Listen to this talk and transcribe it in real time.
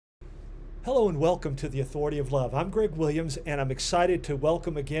Hello and welcome to the Authority of Love. I'm Greg Williams, and I'm excited to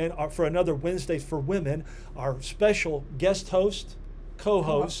welcome again for another Wednesday for Women our special guest host,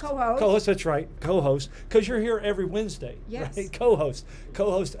 co-host, that's right, co-host, because you're here every Wednesday, Yes. right? Co-host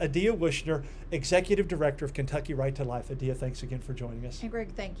Addia Wuchner, Executive Director of Kentucky Right to Life. Addia, thanks again for joining us. And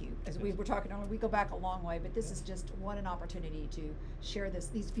Greg, thank you. As we were talking earlier, we go back a long way, but this is just an opportunity to share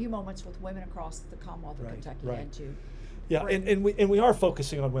these few moments with women across the Commonwealth of Kentucky and to Yeah, and we are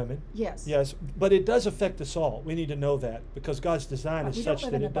focusing on women. Yes. Yes, but it does affect us all. We need to know that because God's design is we such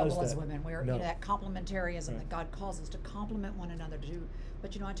don't that live in a it does bubble as that. women. We're No. that complementarianism Right. that God calls us to complement one another to do.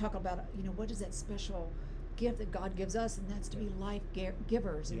 But I talk about what is that special gift that God gives us, and that's to be life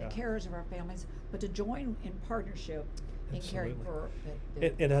givers and Yeah. the carers of our families, but to join in partnership in caring Absolutely. for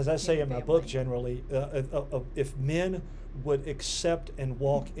the And as I say in human my book, family. generally, if men would accept and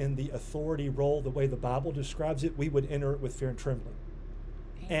walk in the authority role the way the Bible describes it, we would enter it with fear and trembling.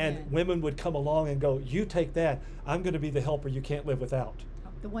 Amen. And women would come along and go, "You take that. I'm going to be the helper you can't live without."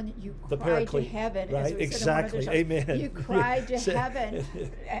 The one that you The cried to paraclete, heaven, as right? we said in one of the Exactly. shows. Amen. You cried to Yeah. heaven.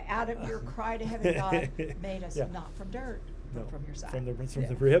 Out of your cry to heaven, God made us Yeah. not from dirt, but from your side. From the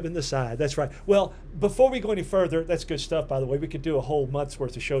Yeah. rib and the side. That's right. Well, before we go any further, that's good stuff, by the way. We could do a whole month's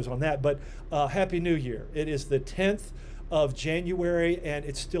worth of shows on that. But Happy New Year. It is the 10th of January, and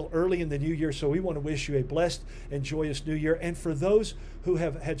it's still early in the new year, so we want to wish you a blessed and joyous new year. And for those who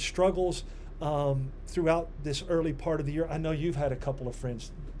have had struggles throughout this early part of the year, I know you've had a couple of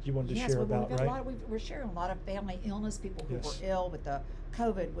friends you wanted to Yes, share well, about, we've got right? we're sharing a lot of family illness, people who Yes. were ill with the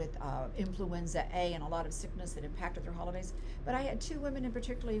COVID, with influenza A, and a lot of sickness that impacted their holidays. But I had two women in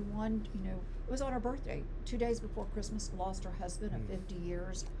particular. One, it was on her birthday, 2 days before Christmas, lost her husband of 50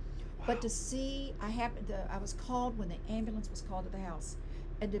 years. But to see, I was called when the ambulance was called to the house,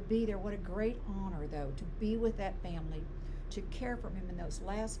 and to be there. What a great honor, though, to be with that family, to care for him in those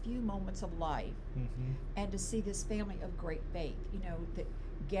last few moments of life, Mm-hmm. and to see this family of great faith, that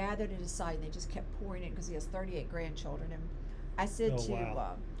gathered at his side, and they just kept pouring in because he has 38 grandchildren. And I said Oh, to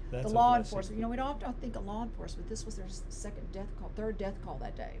wow. That's the a law blessing. enforcement, we don't think of law enforcement. This was their third death call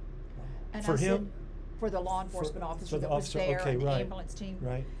that day. And For I him? said, for the law enforcement officer for the that was officer, there, okay, and the right. ambulance team.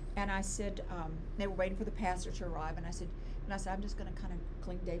 Right. And I said, they were waiting for the pastor to arrive, and I said, I'm just going to kind of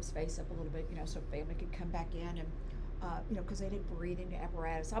clean Dave's face up a little bit, so family could come back in, and because they did breathing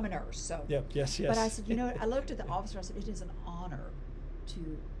apparatus. I'm a nurse, so. Yep. Yes. But I said, I looked at the officer. I said, it is an honor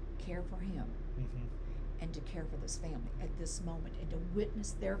to care for him Mm-hmm. and to care for this family at this moment, and to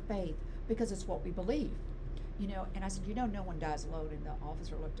witness their faith, because it's what we believe. And I said, no one dies alone. And the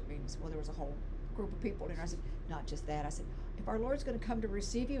officer looked at me and said, well, there was a whole group of people in there. I said, not just that. I said, if our Lord's going to come to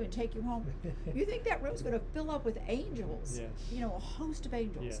receive you and take you home, you think that room's going to fill up with angels? Yes. A host of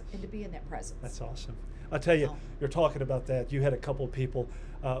angels, Yes. and to be in that presence. That's awesome. I'll tell you, Oh. you're talking about that. You had a couple of people.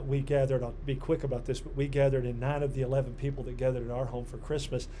 We gathered, I'll be quick about this, but we gathered, and 9 of the 11 people that gathered in our home for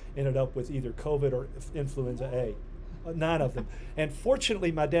Christmas ended up with either COVID or influenza A. 9 of them. And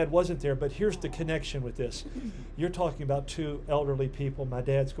fortunately, my dad wasn't there, but here's the connection with this. You're talking about 2 elderly people. My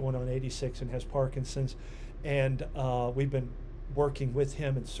dad's going on 86 and has Parkinson's, and we've been working with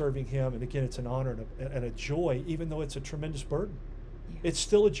him and serving him. And again, it's an honor and a joy, even though it's a tremendous burden. Yeah. It's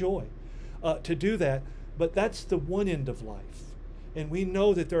still a joy to do that, but that's the one end of life. And we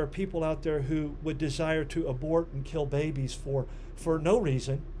know that there are people out there who would desire to abort and kill babies for no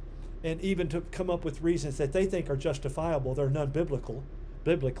reason, and even to come up with reasons that they think are justifiable. They're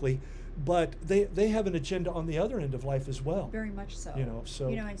biblically, but they have an agenda on the other end of life as well. Very much so.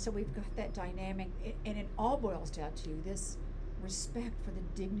 And so we've got that dynamic, and it all boils down to this respect for the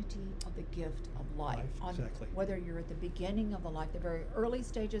dignity of the gift of life. Exactly. Whether you're at the beginning of the life, the very early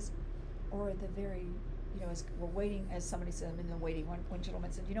stages, or at the very, as we're waiting, as somebody said, I'm in the waiting. One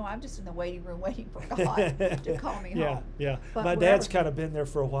gentleman said, I'm just in the waiting room waiting for God to call me home. Yeah. But My wherever dad's kind of been there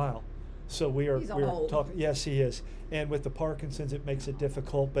for a while. So we're old. talking. Yes, he is. And with the Parkinson's, it makes it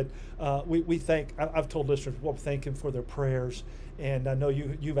difficult. But we thank. I've told listeners we'll thank him for their prayers, and I know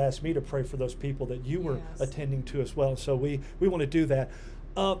you've asked me to pray for those people that you were Yes. attending to as well. So we want to do that.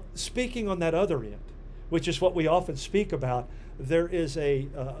 Speaking on that other end, which is what we often speak about, there is a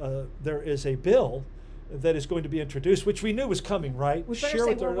bill that is going to be introduced, which we knew was coming, right? We better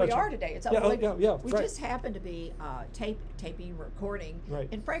say where we are today. It's unbelievable. We just happened to be recording Right.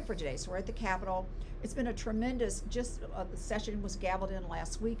 in Frankfurt today. So we're at the Capitol. It's been a tremendous, the session was gavelled in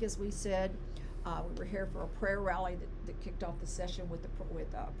last week, as we said. We were here for a prayer rally that kicked off the session with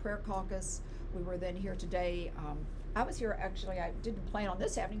prayer caucus. We were then here today. I was here, actually, I didn't plan on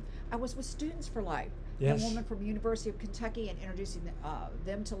this happening. I was with Students for Life, Yes. a woman from University of Kentucky, and introducing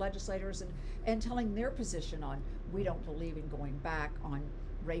them to legislators and telling their position on, we don't believe in going back on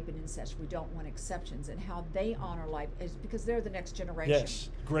rape and incest. We don't want exceptions, and how they honor life is because they're the next generation. Yes,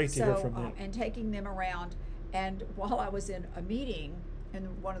 great to hear from them. And taking them around. And while I was in a meeting in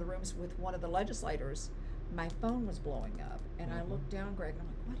one of the rooms with one of the legislators, my phone was blowing up, and I looked down, Greg, and I'm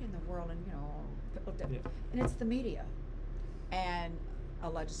like, what in the world? And looked at, and it's the media. And a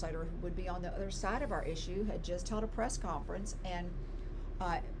legislator who would be on the other side of our issue had just held a press conference and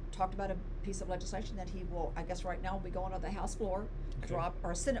talked about a piece of legislation that he will, I guess right now, will be going on the House floor,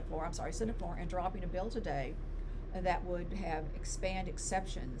 Senate floor, and dropping a bill today that would have expand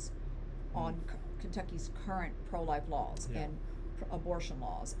exceptions on Kentucky's current pro-life laws and abortion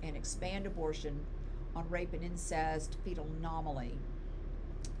laws, and expand abortion on rape and incest, fetal anomaly,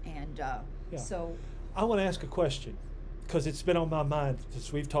 and so. I want to ask a question, because it's been on my mind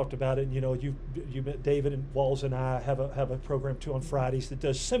since we've talked about it. And, you met David and Walls and I have a program too on Fridays that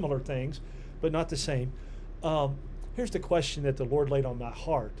does similar things, but not the same. Here's the question that the Lord laid on my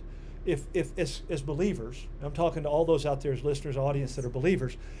heart. If as believers, I'm talking to all those out there as listeners, audience that are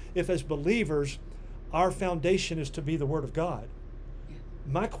believers, if as believers our foundation is to be the Word of God,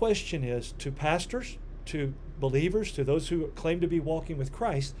 my question is to pastors, to believers, to those who claim to be walking with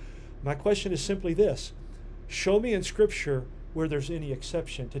Christ, my question is simply this: show me in Scripture where there's any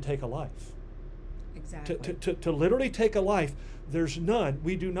exception to take a life. Exactly. To literally take a life, there's none.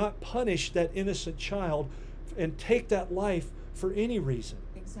 We do not punish that innocent child and take that life for any reason.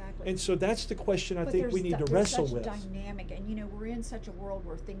 Exactly. And so that's the question I think we need to wrestle with. There's such dynamic, and we're in such a world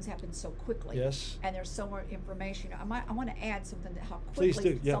where things happen so quickly. Yes. And there's so much information. I want to add something to how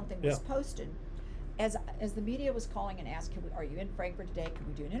quickly something was posted. As the media was calling and asked, are you in Frankfurt today? Can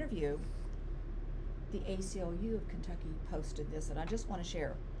we do an interview? The ACLU of Kentucky posted this, and I just want to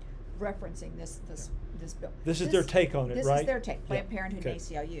share, referencing this bill. This is their take on it, this right? This is their take. Planned Parenthood and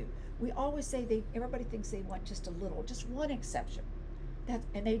ACLU. We always say everybody thinks they want just one exception.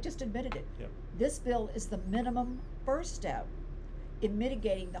 And they just admitted it. Yep. This bill is the minimum first step in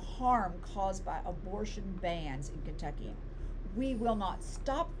mitigating the harm caused by abortion bans in Kentucky. We will not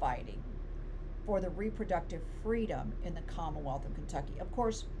stop fighting for the reproductive freedom in the Commonwealth of Kentucky. Of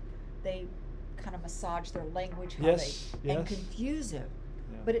course, they kind of massage their language and confuse it.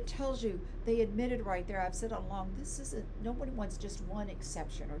 Yeah. But it tells you, they admitted right there, I've said all along, nobody wants just one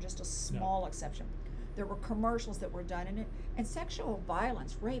exception or just a small exception. There were commercials that were done in it, and sexual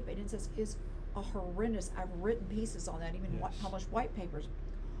violence, rape, and incest is a horrendous. I've written pieces on that, even published white papers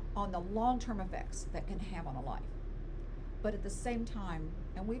on the long-term effects that can have on a life. But at the same time,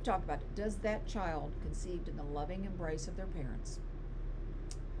 and we've talked about it, does that child conceived in the loving embrace of their parents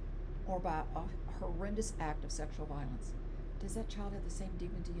or by a horrendous act of sexual violence, does that child have the same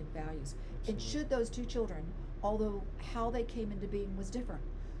dignity and values? Absolutely. And should those two children, although how they came into being was different,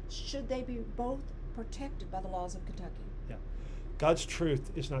 should they be both protected by the laws of Kentucky? Yeah. God's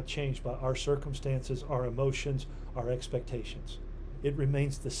truth is not changed by our circumstances, our emotions, our expectations. It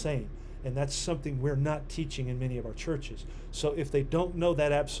remains the same. And that's something we're not teaching in many of our churches. So if they don't know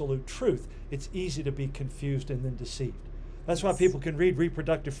that absolute truth, it's easy to be confused and then deceived. That's why people can read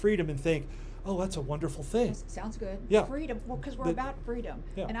reproductive freedom and think, oh, that's a wonderful thing. Yes, sounds good. Yeah. Freedom, because we're about freedom.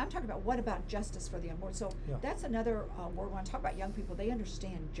 Yeah. And I'm talking about what about justice for the unborn. So that's another word when I talk about young people, they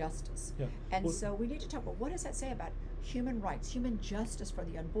understand justice. Yeah. And so we need to talk about, what does that say about human rights, human justice for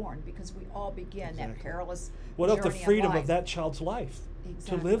the unborn? Because we all begin that perilous What journey of the freedom of life. Of that child's life?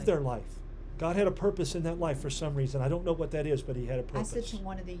 Exactly. To live their life. God had a purpose in that life for some reason. I don't know what that is, but he had a purpose. I said to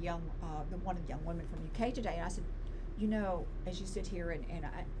one of the young women from UK today, and I said, as you sit here, and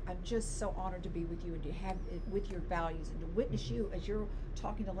I'm just so honored to be with you and to have it with your values and to witness you as you're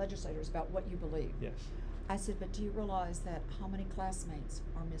talking to legislators about what you believe. Yes. I said, but do you realize that how many classmates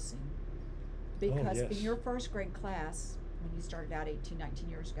are missing? Because in your first grade class, when you started out 18, 19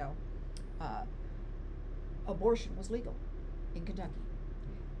 years ago, abortion was legal in Kentucky.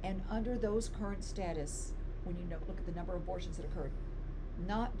 And under those current status, when you look at the number of abortions that occurred,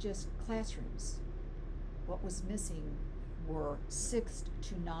 not just classrooms, what was missing were 6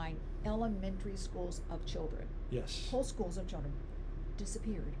 to 9 elementary schools of children. Yes. Whole schools of children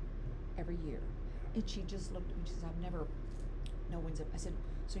disappeared every year. And she just looked at me, she says, I said,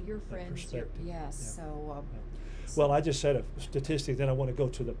 so your friends, Well, I just said a statistic, then I want to go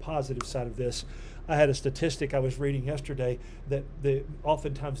to the positive side of this. I had a statistic I was reading yesterday that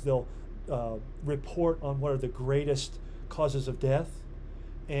oftentimes they'll report on what are the greatest causes of death.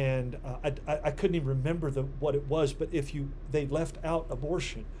 And I couldn't even remember what it was, but they left out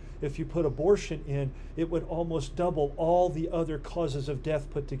abortion. If you put abortion in, it would almost double all the other causes of death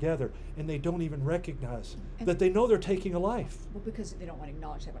put together, and they don't even recognize that they know they're taking a life. Well, because they don't want to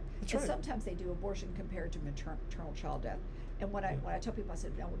acknowledge that. That's and right. Sometimes they do abortion compared to maternal child death. And when I tell people, I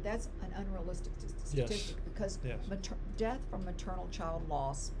said, no, that's an unrealistic statistic because Yes. death from maternal child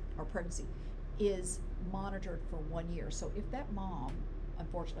loss or pregnancy is monitored for 1 year. So if that mom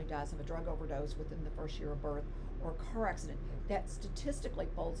unfortunately dies of a drug overdose within the first year of birth or a car accident, that statistically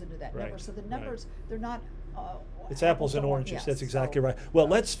falls into that Right, number. So the right. numbers, they're not. It's apples and to oranges. yes, That's exactly so, right. Well,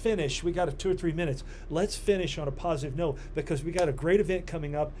 let's finish. We got 2 or 3 minutes. Let's finish on a positive note because we got a great event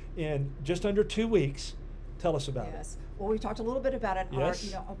coming up in just under 2 weeks. Tell us about it. Yes. Well, we talked a little bit about it.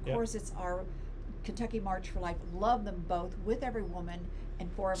 Yes. Of Yep. course, it's our Kentucky March for Life. Love them both with every woman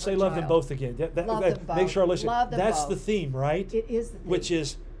and for every Say child. love them both again. Love them Make both. sure I listen. Love them That's both. the theme, right? It is the theme. Which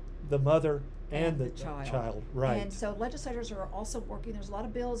is the mother and the child. child. Right. And so legislators are also working. There's a lot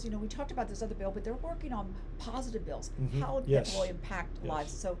of bills. We talked about this other bill, but they're working on positive bills. Mhm. How Yes. that will impact Yes.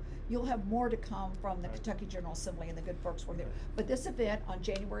 lives. So you'll have more to come from the Right. Kentucky General Assembly and the good folks were there. Right. But this event on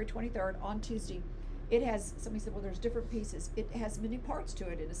January 23rd, on Tuesday, it has, somebody said, well, there's different pieces. It has many parts to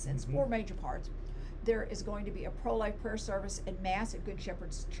it in a sense, Mhm. 4 major parts. There is going to be a pro-life prayer service and mass at Good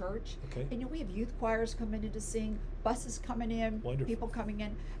Shepherd's Church. Okay. And we have youth choirs coming in to sing, buses coming in, Wonderful. people coming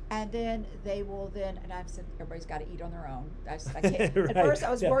in, and then they will then, and I've said everybody's got to eat on their own. I can't. Right. At first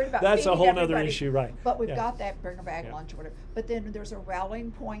I was Yeah. worried about That's a feeding whole nother everybody, issue, right. But we've Yeah. got that bring a bag Yeah. lunch or whatever. But then there's a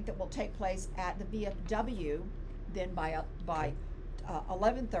rallying point that will take place at the VFW, then by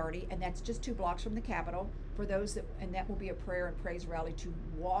 11:30, and that's just 2 blocks from the Capitol. For those and that will be a prayer and praise rally to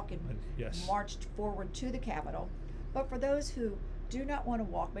walk and Yes. march forward to the Capitol. But for those who do not want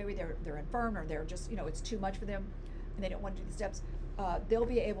to walk, maybe they're infirm or they're just it's too much for them, and they don't want to do the steps. There'll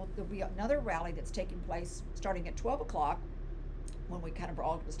be another rally that's taking place starting at 12 o'clock, when we kind of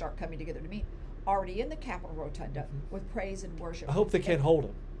all start coming together to meet, already in the Capitol Rotunda with praise and worship. I hope they can't hold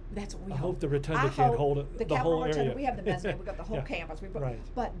them. That's what we I hope. hope the Rotunda I can't hope hold it, the the Capitol whole Rotunda, area. we have the mezzanine, we've got the whole Yeah. campus. Right.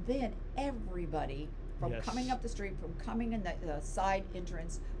 But then everybody from Yes. coming up the street, from coming in the side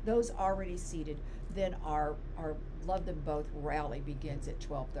entrance, those already seated, then our Love Them Both rally begins at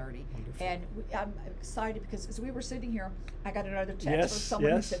 12:30. Wonderful. And I'm excited because as we were sitting here, I got another text Yes, from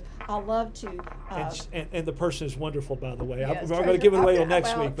someone yes. who said, "I'll love to." And the person is wonderful, by the way. Yes, I'm going to give it away till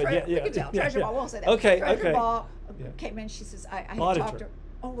next well, week, but yeah. we can tell. Treasurer Ball won't say that. Okay, Treasurer okay. Ball Yeah. came in. She says, "I had Auditor. talked to her."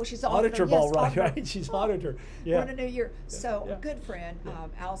 Oh, well, she's Auditor auditor. Ball, yes, right, auditor. right. She's auditor. Yeah. We're in a new year. So yeah. a good friend, Yeah.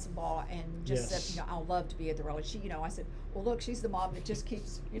 Allison Ball, and just Yes. said, I'll love to be at the rally. She, I said, well, look, she's the mom that just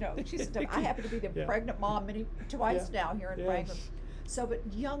keeps, she's. I happen to be the Yeah. pregnant mom twice Yeah. now here in Yes. Franklin. So, but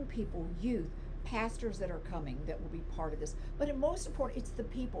young people, youth, pastors that are coming that will be part of this. But most important, it's the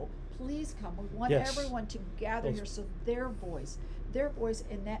people. Please come. We want Yes. everyone to gather Those- here so their voice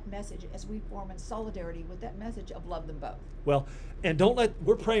in that message as we form in solidarity with that message of love them both. Well, and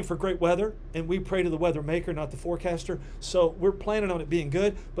we're praying for great weather, and we pray to the weather maker, not the forecaster. So we're planning on it being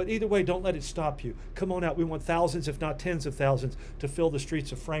good, but either way, don't let it stop you. Come on out. We want thousands, if not tens of thousands, to fill the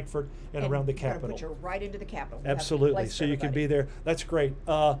streets of Frankfurt and around the we're gonna Capitol. Put you right into the Capitol. We'll have a Absolutely. place So for you can everybody. be there. That's great.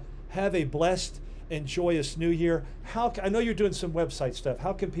 Have a blessed and joyous New Year. I know you're doing some website stuff.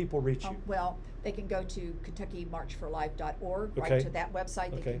 How can people reach you? Well, they can go to KentuckyMarchForLife.org, Okay. right to that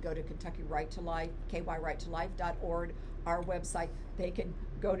website. They Okay. can go to Kentucky Right to Life, KYRightToLife.org, our website. They can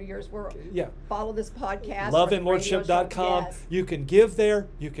go to yours. Yeah. Follow this podcast. or the radio show. loveandlordship.com. Yes. You can give there.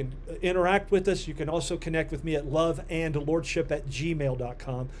 You can interact with us. You can also connect with me at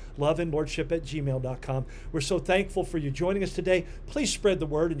loveandlordship@gmail.com. Loveandlordship@gmail.com. We're so thankful for you joining us today. Please spread the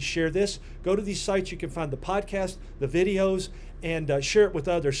word and share this. Go to these sites. You can find the podcast, the videos, and share it with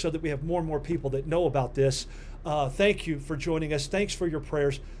others so that we have more and more people that know about this. Thank you for joining us. Thanks for your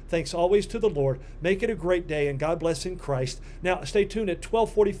prayers. Thanks always to the Lord. Make it a great day, and God bless in Christ. Now, stay tuned at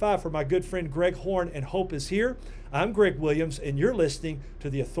 12:45 for my good friend Greg Horn, and Hope is here. I'm Greg Williams, and you're listening to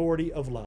The Authority of Love.